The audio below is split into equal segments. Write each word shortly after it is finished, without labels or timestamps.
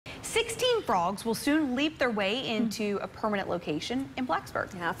16 frogs will soon leap their way into a permanent location in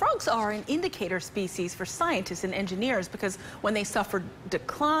Blacksburg. Yeah, frogs are an indicator species for scientists and engineers because when they suffer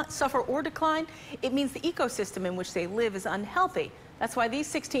or decline, it means the ecosystem in which they live is unhealthy. That's why these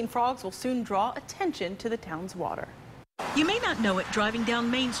 16 frogs will soon draw attention to the town's water. You may not know it driving down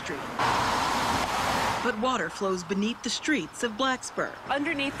Main Street, but water flows beneath the streets of Blacksburg.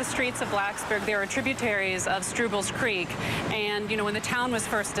 Underneath the streets of Blacksburg, there are tributaries of Stroubles Creek. And, when the town was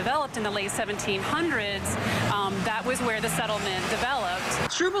first developed in the late 1700s, that was where the settlement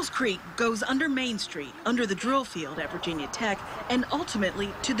developed. Stroubles Creek goes under Main Street, under the drill field at Virginia Tech, and ultimately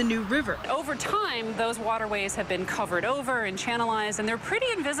to the New River. Over time, those waterways have been covered over and channelized, and they're pretty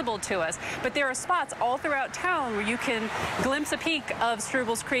invisible to us. But there are spots all throughout town where you can glimpse a peak of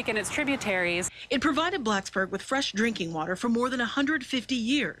Stroubles Creek and its tributaries. It provided Blacksburg with fresh drinking water for more than 150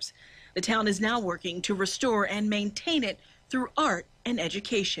 years. The town is now working to restore and maintain it through art and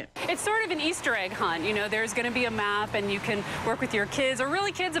education. It's sort of an Easter egg hunt. There's going to be a map, and you can work with your kids, or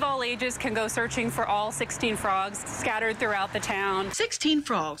really kids of all ages can go searching for all 16 frogs scattered throughout the town. 16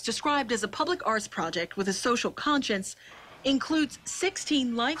 frogs, described as a public arts project with a social conscience, includes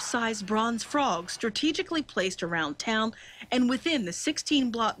 16 life-size bronze frogs strategically placed around town and within the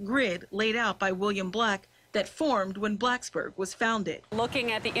 16-block grid laid out by William Black that formed when Blacksburg was founded.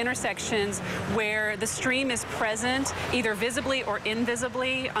 Looking at the intersections where the stream is present, either visibly or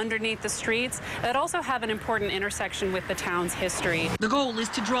invisibly underneath the streets, that also have an important intersection with the town's history. The goal is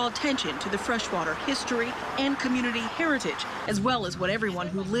to draw attention to the freshwater history and community heritage, as well as what everyone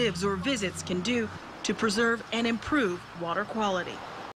who lives or visits can do to preserve and improve water quality.